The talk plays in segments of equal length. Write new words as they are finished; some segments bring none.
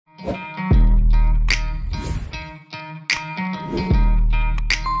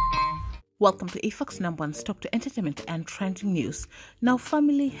Welcome to Fox #1 Stop to Entertainment and Trending News. Now,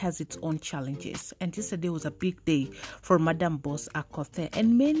 family has its own challenges, and yesterday was a big day for Madam Boss Akothee,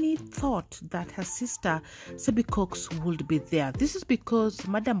 and many thought that her sister Cebbie Koks would be there. This is because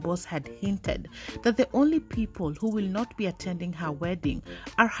Madam Boss had hinted that the only people who will not be attending her wedding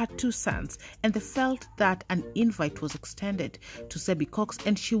are her two sons, and they felt that an invite was extended to Cebbie Koks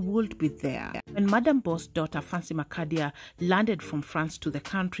and she would be there. When Madam Boss' daughter Fancy Macadia landed from France to the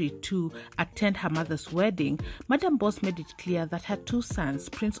country to attend her mother's wedding, Madam Boss made it clear that her two sons,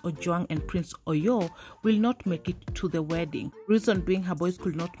 Prince Ojwang and Prince Oyo, will not make it to the wedding. Reason being, her boys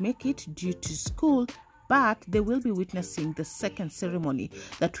could not make it due to school, but they will be witnessing the second ceremony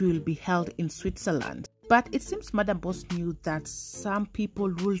that will be held in Switzerland. But it seems Madam Boss knew that some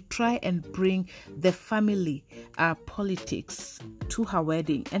people will try and bring the family politics to her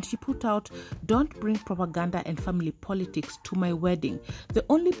wedding, and she put out, "Don't bring propaganda and family politics to my wedding. The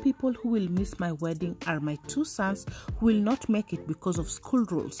only people who will miss my wedding are my two sons, who will not make it because of school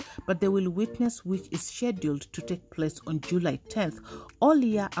rules, but they will witness, which is scheduled to take place on July 10th. All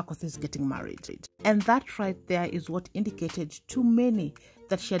year, Akothee is getting married." And that right there is what indicated to many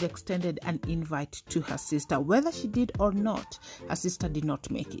that she had extended an invite to her sister. Whether she did or not, her sister did not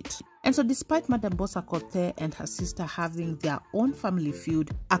make it. And so despite Madam Boss Akothee and her sister having their own family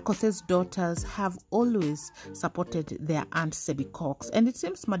feud, Akothee's daughters have always supported their aunt Cebbie Koks. And it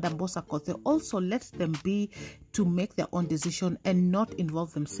seems Madam Boss Akothee also lets them be to make their own decision and not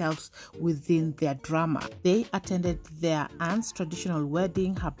involve themselves within their drama. They attended their aunt's traditional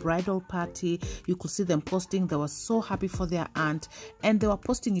wedding, her bridal party. You could see them posting. They were so happy for their aunt, and they were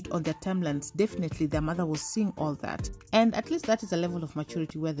posting it on their timelines. Definitely their mother was seeing all that. And at least that is a level of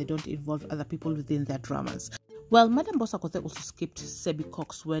maturity where they don't involve other people within their dramas. Well, Madam Boss Akothee also skipped Cebbie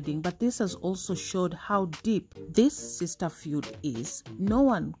Koks' wedding, but this has also showed how deep this sister feud is. No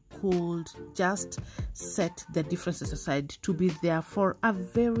one could just set their differences aside to be there for a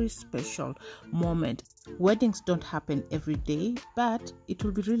very special moment. Weddings don't happen every day, but it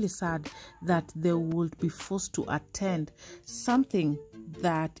will be really sad that they would be forced to attend something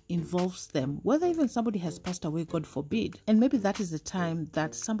that involves them, whether even somebody has passed away, God forbid. And maybe that is the time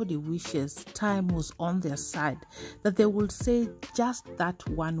that somebody wishes time was on their side, that they will say just that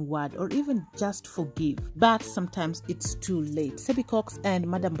one word or even just forgive. But sometimes it's too late. Cebbie Koks and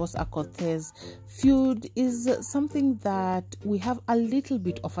Madam Boss Akothee's feud is something that we have a little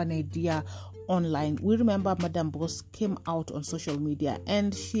bit of an idea online. We remember Madam Boss came out on social media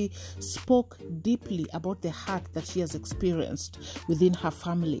and she spoke deeply about the hurt that she has experienced within her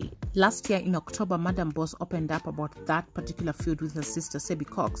family. Last year in October, Madam Boss opened up about that particular feud with her sister Cebbie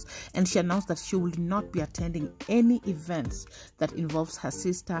Koks, and she announced that she will not be attending any events that involves her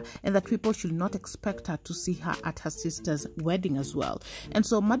sister, and that people should not expect her to see her at her sister's wedding as well. And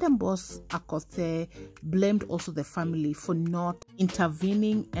so Madam Boss Akothee blamed also the family for not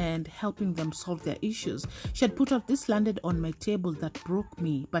intervening and helping them solve their issues. She had put out, "This landed on my table that broke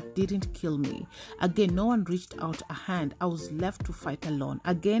me but didn't kill me. Again, no one reached out a hand. I was left to fight alone.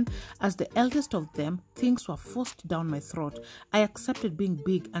 Again, as the eldest of them, things were forced down my throat. I accepted being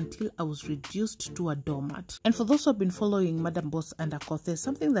big until I was reduced to a doormat." And for those who have been following Madam Boss and Akothee,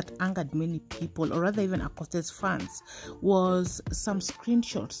 something that angered many people, or rather even Akothee's fans, was some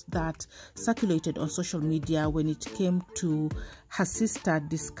screenshots that circulated on social media when it came to her sister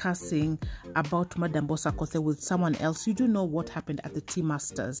discussing about Madam Boss Akothee with someone else. You do know what happened at the Tea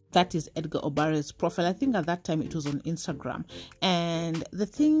Masters. That is Edgar Obare's profile. I think at that time it was on Instagram. And the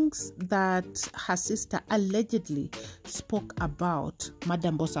things that her sister allegedly spoke about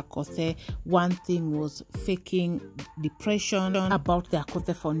Madam Boss Akothee, one thing was faking depression, about the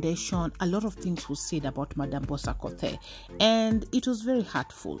Akothee Foundation. A lot of things were said about Madam Boss Akothee, and it was very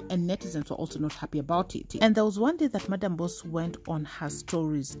hurtful, and netizens were also not happy about it. And there was one day that Madam Boss went on her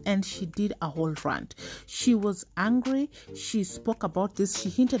stories and she did a whole rant. She was angry, she spoke about this, she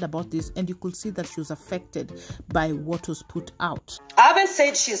hinted about this, and you could see that she was affected by what was put out. I haven't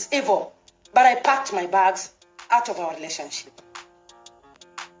said she's evil, but I packed my bags out of our relationship.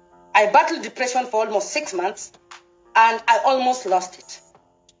 I battled depression for almost 6 months and I almost lost it.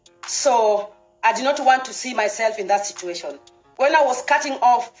 So I did not want to see myself in that situation. When I was cutting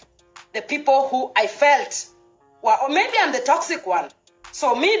off the people who I felt, well, or maybe I'm the toxic one.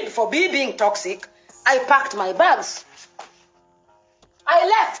 So for me being toxic, I packed my bags. I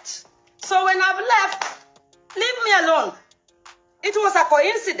left. So when I've left, leave me alone. It was a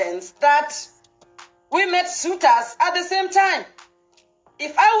coincidence that we met suitors at the same time.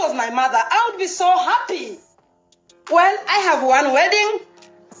 If I was my mother, I would be so happy. Well, I have one wedding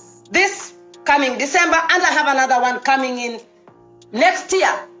this coming December, and I have another one coming in next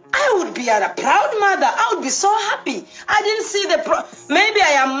year. I would be a proud mother. I would be so happy. I didn't see maybe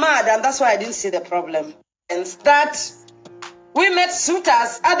I am mad, and that's why I didn't see the problem. And that we met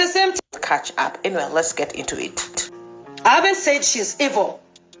suitors at the same time. Catch up. Anyway, let's get into it. I haven't said she's evil,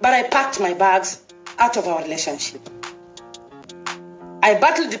 but I packed my bags out of our relationship. I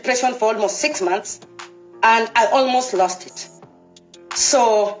battled depression for almost 6 months, and I almost lost it.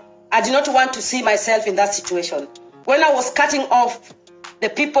 So I did not want to see myself in that situation. When I was cutting off the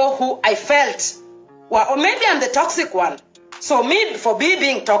people who I felt were, or maybe I'm the toxic one. So for me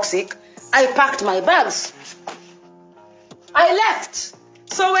being toxic, I packed my bags. I left.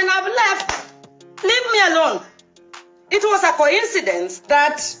 So when I've left, leave me alone. It was a coincidence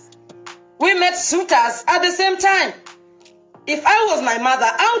that we met suitors at the same time. If I was my mother,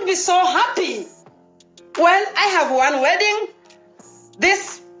 I would be so happy. Well, I have one wedding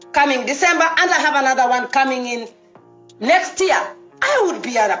this coming December, and I have another one coming in next year. I would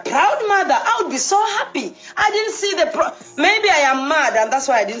be a proud mother. I would be so happy. I didn't see maybe I am mad, and that's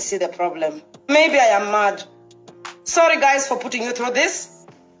why I didn't see the problem. Maybe I am mad. Sorry, guys, for putting you through this.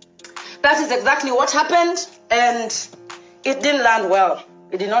 That is exactly what happened, and it didn't land well.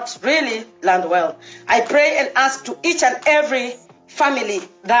 It did not really land well. I pray and ask to each and every family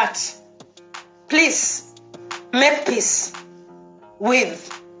that please make peace with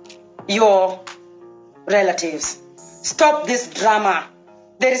your relatives. Stop this drama.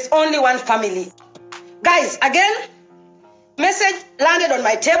 There is only one family. Guys, again, message landed on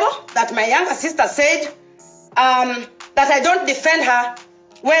my table that my younger sister said that I don't defend her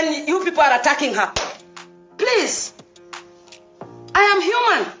when you people are attacking her. Please, I am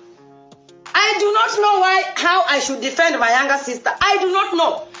human. I do not know how I should defend my younger sister. I do not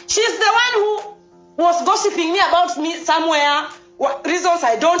know. She's the one who was gossiping me about me somewhere. Reasons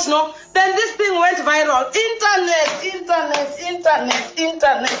I don't know. Then this thing went viral. Internet.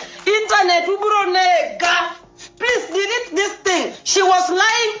 Please delete this thing. She was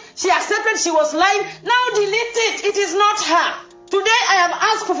lying. She accepted she was lying. Now delete it. It is not her. Today I have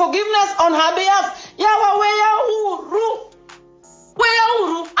asked for forgiveness on her behalf. Yawa weya uru. Weya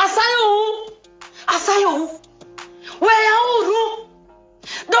uru. Asayo. Weya uru.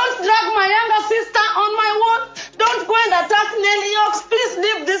 Don't drag my younger sister on my wall. Don't go and attack Nelly Oaks. Please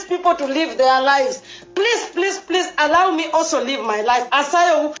leave these people to live their lives. Please allow me also live my life.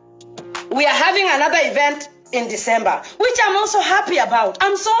 Asayo, we are having another event in December, which I'm also happy about.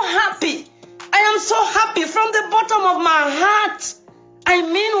 I'm so happy. I am so happy from the bottom of my heart. I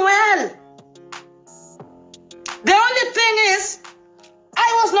mean well. The only thing is,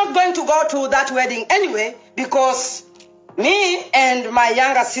 I was not going to go to that wedding anyway, because me and my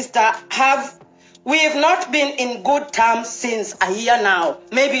younger sister we have not been in good terms since a year now.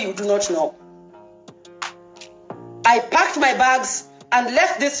 Maybe you do not know. I packed my bags and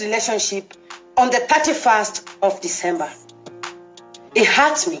left this relationship on the 31st of December. It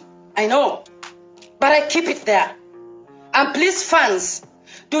hurts me, I know, but I keep it there. And please, fans,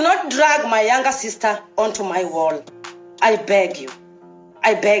 do not drag my younger sister onto my wall. I beg you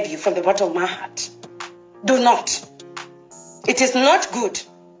from the bottom of my heart. Do not. It is not good.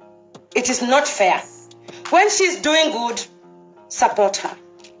 It is not fair. When she's doing good, support her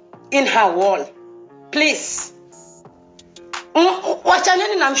in her wall. Please.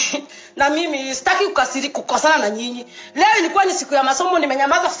 Wachaneni na mimi sitaki kukosana na nyinyi. Leo ilikuwa ni siku ya masomo,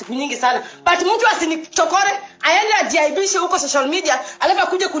 nimenyamaza siku nyingi sana. But mtu asinichokore, aende ajiaibishe huko social media, alafu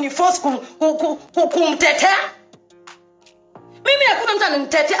akuje kuniforce kumtetea. Mimi hakuna mtu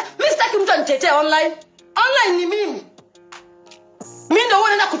ananitetea. Mimi sitaki mtu anitetea online. Online ni mimi. Mimi ndio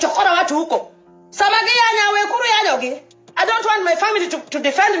naenda kuchokora watu huko. Samagi yanyawe kuru yanyoge. I don't want my family to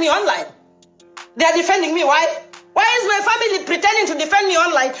defend me online. They are defending me. Why? Why is my family pretending to defend me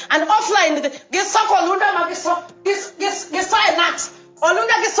online and offline? Get so olunda ma get so enat.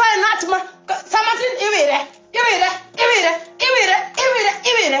 Olunda get so enat ma. Samatin iwire.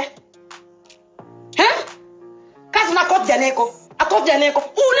 Huh? Kasna akotjaneko.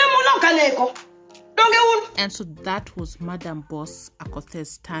 Une mulonka neko. And so that was Madam Boss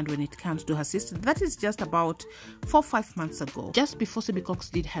Akothee's stand when it comes to her sister. That is just about 4 or 5 months ago, just before Cebbie Koks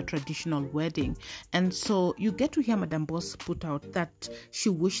did her traditional wedding. And so you get to hear Madam Boss put out that she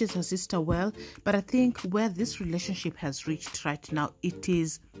wishes her sister well. But I think where this relationship has reached right now, it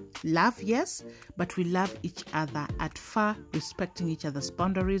is love, yes, but we love each other at far, respecting each other's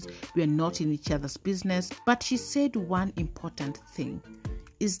boundaries. We are not in each other's business. But she said one important thing.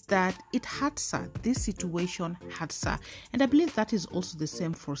 is that it hurts her. This situation hurts her. And I believe that is also the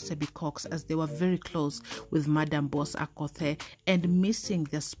same for Cebbie Koks, as they were very close with Madam Boss Akothee, and missing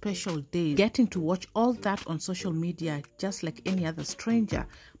their special day, getting to watch all that on social media just like any other stranger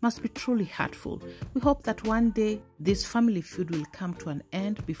must be truly hurtful. We hope that one day this family feud will come to an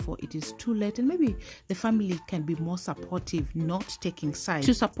end before it is too late, and maybe the family can be more supportive, not taking sides,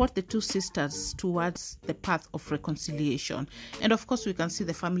 to support the two sisters towards the path of reconciliation. And of course, we can see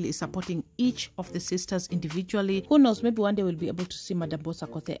the family is supporting each of the sisters individually. Who knows, maybe one day we'll be able to see Madam Boss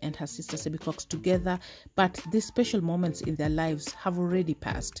Akothee and her sister Cebbie Koks together, but these special moments in their lives have already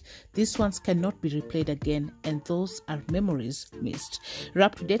passed. These ones cannot be replayed again, and those are memories missed.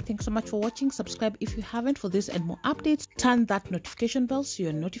 Wrap today. Thanks so much for watching. Subscribe if you haven't for this and more updates. Turn that notification bell so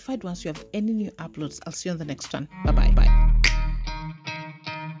you're notified once you have any new uploads. I'll see you on the next one. Bye-bye. Bye.